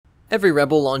Every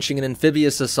rebel launching an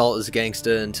amphibious assault is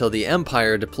gangsta until the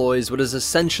Empire deploys what is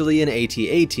essentially an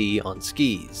AT-AT on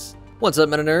skis. What's up,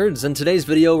 MetaNerds? In today's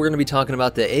video we're going to be talking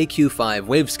about the AQ-5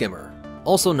 Waveskimmer,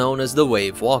 also known as the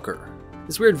Wave Walker.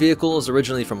 This weird vehicle is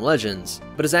originally from Legends,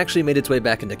 but has actually made its way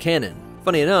back into canon,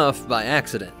 funny enough, by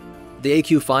accident. The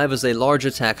AQ-5 is a large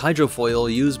attack hydrofoil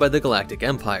used by the Galactic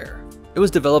Empire. It was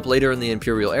developed later in the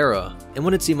Imperial era, and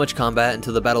wouldn't see much combat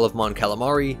until the Battle of Mon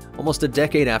Calamari, almost a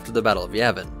decade after the Battle of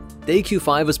Yavin. The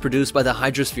AQ-5 was produced by the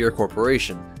Hydrosphere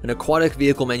Corporation, an aquatic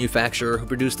vehicle manufacturer who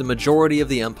produced the majority of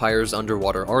the Empire's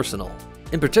underwater arsenal.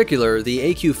 In particular, the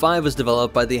AQ-5 was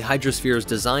developed by the Hydrosphere's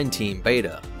design team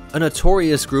Beta, a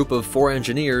notorious group of 4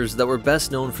 engineers that were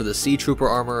best known for the Sea Trooper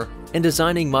armor and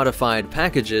designing modified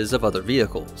packages of other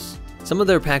vehicles. Some of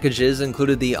their packages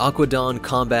included the Aquadon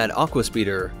Combat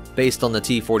Aquaspeeder, based on the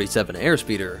T-47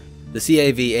 Airspeeder, the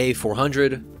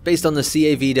CAV-A400, based on the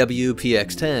CAVW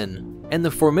PX-10, and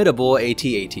the formidable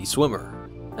AT-AT Swimmer.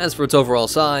 As for its overall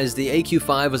size, the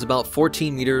AQ-5 was about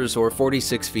 14 meters or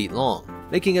 46 feet long,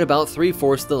 making it about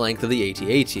 3/4 the length of the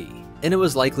AT-AT, and it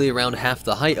was likely around half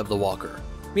the height of the Walker,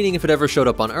 meaning if it ever showed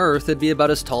up on Earth, it'd be about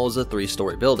as tall as a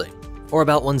 3-story building, or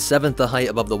about 1/7 the height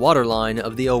above the waterline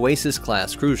of the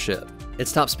Oasis-class cruise ship.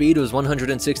 Its top speed was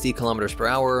 160 km per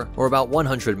hour, or about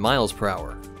 100 miles per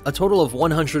hour, a total of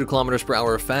 100 km per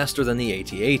hour faster than the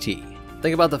AT-AT.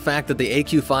 Think about the fact that the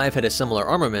AQ-5 had a similar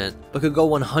armament, but could go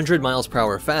 100 miles per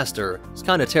hour faster is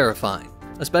kinda terrifying,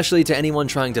 especially to anyone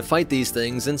trying to fight these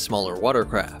things in smaller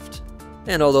watercraft.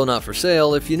 And although not for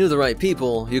sale, if you knew the right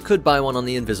people, you could buy one on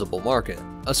the invisible market,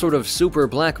 a sort of super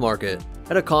black market,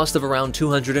 at a cost of around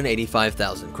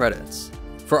 285,000 credits.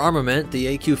 For armament, the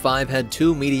AQ-5 had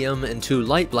 2 medium and 2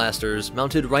 light blasters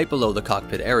mounted right below the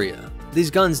cockpit area. These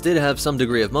guns did have some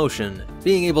degree of motion,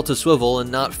 being able to swivel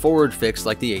and not forward fixed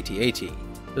like the AT-AT.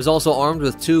 It was also armed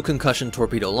with 2 concussion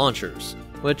torpedo launchers,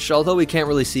 which, although we can't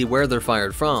really see where they're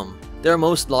fired from, they're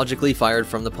most logically fired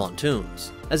from the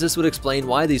pontoons, as this would explain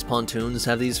why these pontoons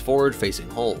have these forward-facing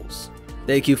holes.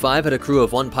 The AQ-5 had a crew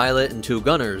of 1 pilot and 2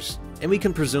 gunners, and we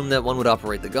can presume that one would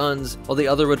operate the guns while the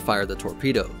other would fire the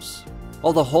torpedoes.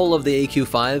 While the hull of the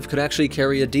AQ-5 could actually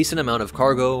carry a decent amount of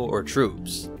cargo or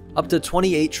troops. Up to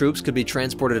 28 troops could be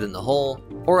transported in the hull,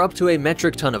 or up to a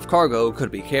metric ton of cargo could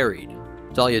be carried.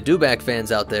 To all you Dewback fans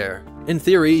out there, in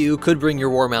theory you could bring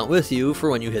your war mount with you for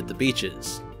when you hit the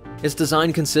beaches. Its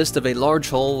design consists of a large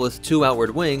hull with 2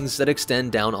 outward wings that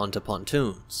extend down onto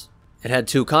pontoons. It had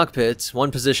 2 cockpits,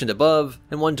 one positioned above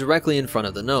and one directly in front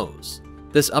of the nose.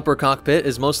 This upper cockpit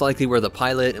is most likely where the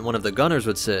pilot and one of the gunners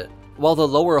would sit, while the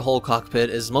lower hull cockpit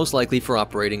is most likely for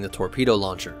operating the torpedo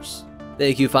launchers.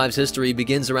 The AQ-5's history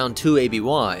begins around 2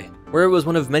 ABY, where it was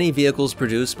one of many vehicles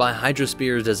produced by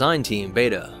Hydrosphere's design team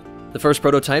Beta. The first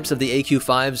prototypes of the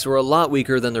AQ-5s were a lot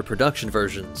weaker than their production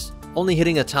versions, only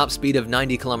hitting a top speed of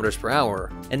 90 km per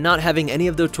hour and not having any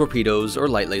of the torpedoes or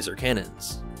light laser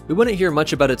cannons. We wouldn't hear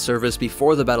much about its service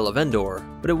before the Battle of Endor,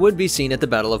 but it would be seen at the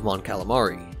Battle of Mon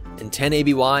Calamari. In 10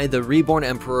 ABY, the reborn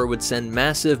Emperor would send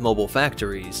massive mobile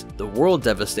factories, the World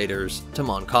Devastators, to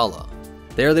Mon Cala.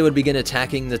 There they would begin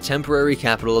attacking the temporary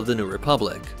capital of the New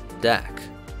Republic, Dak.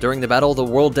 During the battle, the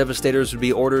World Devastators would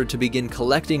be ordered to begin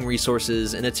collecting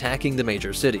resources and attacking the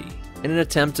major city, in an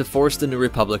attempt to force the New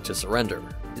Republic to surrender.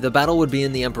 The battle would be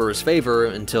in the Emperor's favor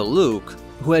until Luke,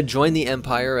 who had joined the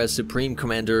Empire as Supreme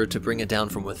Commander to bring it down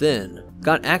from within,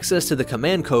 got access to the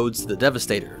command codes to the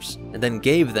Devastators, and then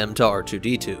gave them to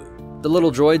R2-D2. The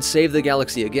little droid saved the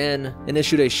galaxy again, and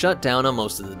issued a shutdown on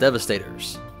most of the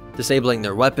Devastators, disabling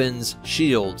their weapons,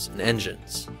 shields, and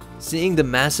engines. Seeing the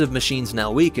massive machines now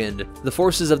weakened, the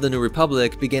forces of the New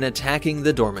Republic began attacking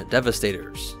the dormant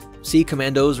Devastators. Sea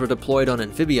Commandos were deployed on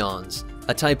amphibions,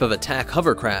 a type of attack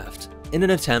hovercraft, in an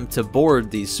attempt to board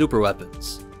these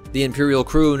superweapons. The Imperial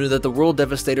crew knew that the World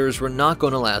Devastators were not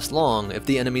going to last long if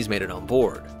the enemies made it on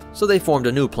board, so they formed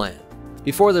a new plan.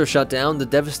 Before their shutdown, the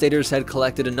Devastators had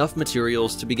collected enough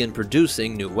materials to begin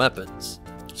producing new weapons.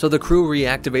 So the crew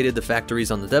reactivated the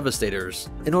factories on the Devastators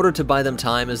in order to buy them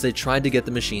time as they tried to get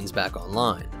the machines back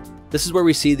online. This is where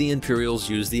we see the Imperials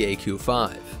use the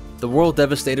AQ-5. The World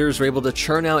Devastators were able to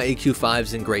churn out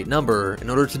AQ-5s in great number in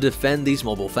order to defend these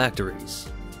mobile factories.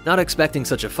 Not expecting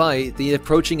such a fight, the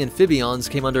approaching amphibians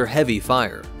came under heavy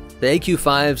fire. The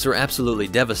AQ-5s were absolutely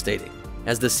devastating,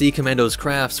 as the Sea Commandos'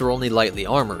 crafts were only lightly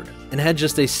armored, and had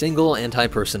just a single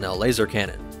anti-personnel laser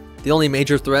cannon. The only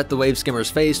major threat the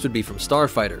Waveskimmers faced would be from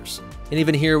starfighters, and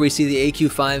even here we see the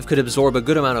AQ-5 could absorb a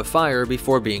good amount of fire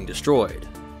before being destroyed.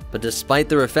 But despite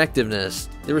their effectiveness,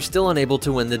 they were still unable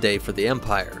to win the day for the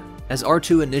Empire, as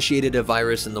R2 initiated a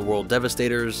virus in the World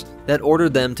Devastators that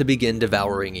ordered them to begin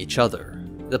devouring each other.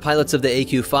 The pilots of the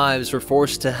AQ-5s were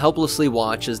forced to helplessly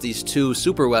watch as these two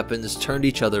super weapons turned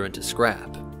each other into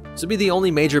scrap. This would be the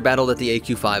only major battle that the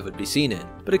AQ-5 would be seen in,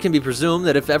 but it can be presumed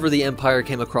that if ever the Empire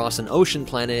came across an ocean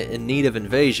planet in need of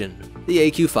invasion, the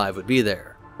AQ-5 would be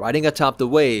there, riding atop the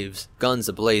waves, guns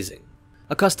ablazing.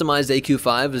 A customized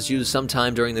AQ-5 was used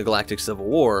sometime during the Galactic Civil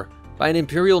War by an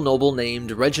Imperial noble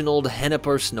named Reginald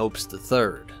Heniper Snopes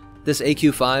III. This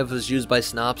AQ-5 was used by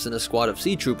Snops and a squad of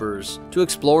sea troopers to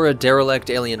explore a derelict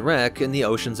alien wreck in the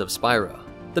oceans of Spira.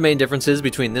 The main differences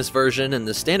between this version and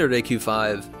the standard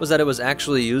AQ-5 was that it was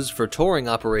actually used for touring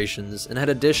operations and had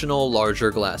additional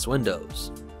larger glass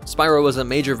windows. Spira was a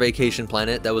major vacation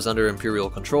planet that was under Imperial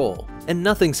control, and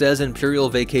nothing says Imperial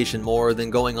vacation more than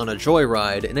going on a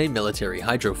joyride in a military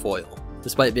hydrofoil.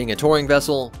 Despite being a touring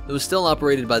vessel, it was still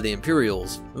operated by the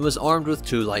Imperials and was armed with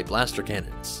 2 light blaster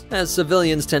cannons, as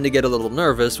civilians tend to get a little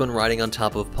nervous when riding on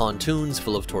top of pontoons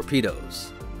full of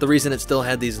torpedoes. The reason it still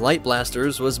had these light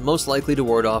blasters was most likely to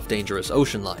ward off dangerous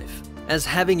ocean life, as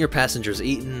having your passengers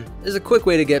eaten is a quick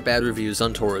way to get bad reviews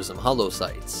on tourism holo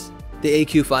sites. The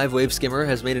AQ-5 Waveskimmer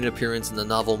has made an appearance in the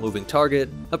novel Moving Target,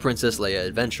 A Princess Leia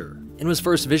Adventure, and was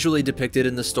first visually depicted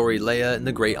in the story Leia and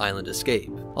the Great Island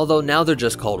Escape, although now they're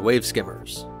just called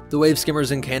Waveskimmers. The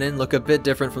Waveskimmers in canon look a bit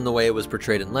different from the way it was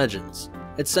portrayed in Legends.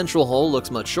 Its central hull looks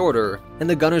much shorter, and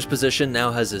the gunner's position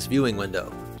now has this viewing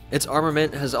window. Its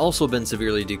armament has also been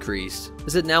severely decreased,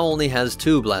 as it now only has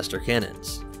 2 blaster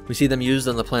cannons. We see them used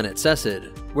on the planet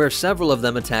Cessid, where several of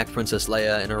them attack Princess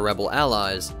Leia and her rebel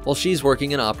allies while she's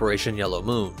working in Operation Yellow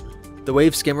Moon. The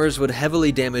Waveskimmers would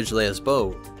heavily damage Leia's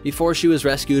boat before she was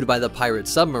rescued by the pirate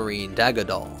submarine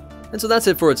Dagadal. And so that's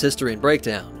it for its history and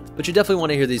breakdown, but you definitely want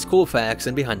to hear these cool facts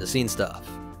and behind the scenes stuff.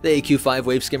 The AQ-5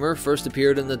 Waveskimmer first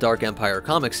appeared in the Dark Empire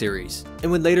comic series,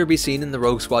 and would later be seen in the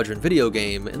Rogue Squadron video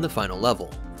game in the final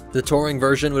level. The touring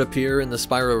version would appear in the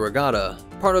Spyro Regatta,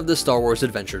 part of the Star Wars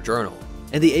Adventure Journal.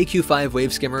 And the AQ-5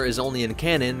 Waveskimmer is only in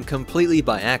canon completely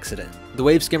by accident. The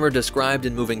Waveskimmer described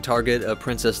in Moving Target, A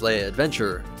Princess Leia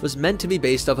Adventure was meant to be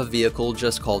based off a vehicle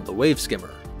just called the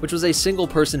Waveskimmer, which was a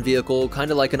single-person vehicle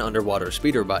kinda like an underwater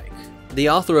speeder bike. The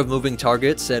author of Moving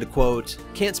Target said, quote,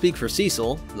 "Can't speak for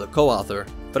Cecil, the co-author,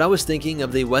 but I was thinking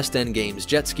of the West End Games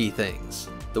jet ski things.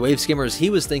 The Waveskimmers he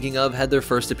was thinking of had their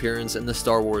first appearance in the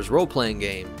Star Wars role-playing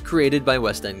game created by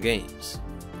West End Games.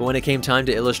 But when it came time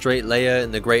to illustrate Leia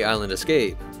in the Great Island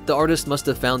Escape, the artist must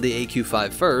have found the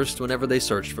AQ-5 first whenever they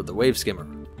searched for the Waveskimmer."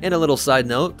 And a little side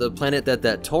note, the planet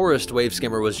that tourist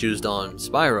Waveskimmer was used on,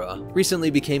 Spira, recently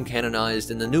became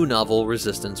canonized in the new novel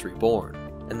Resistance Reborn.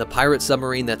 And the pirate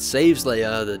submarine that saves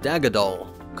Leia, the Dagadal,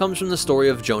 comes from the story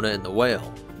of Jonah and the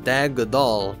Whale.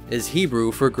 Dagadal is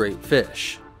Hebrew for great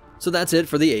fish. So that's it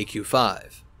for the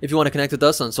AQ-5. If you want to connect with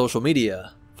us on social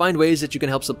media, find ways that you can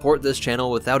help support this channel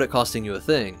without it costing you a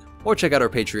thing, or check out our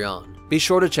Patreon. Be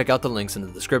sure to check out the links in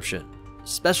the description.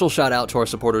 Special shout out to our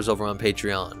supporters over on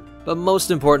Patreon. But most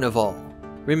important of all,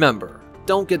 remember,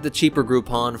 don't get the cheaper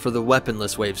Groupon for the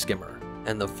weaponless Waveskimmer,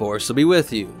 and the Force will be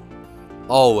with you,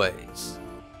 always.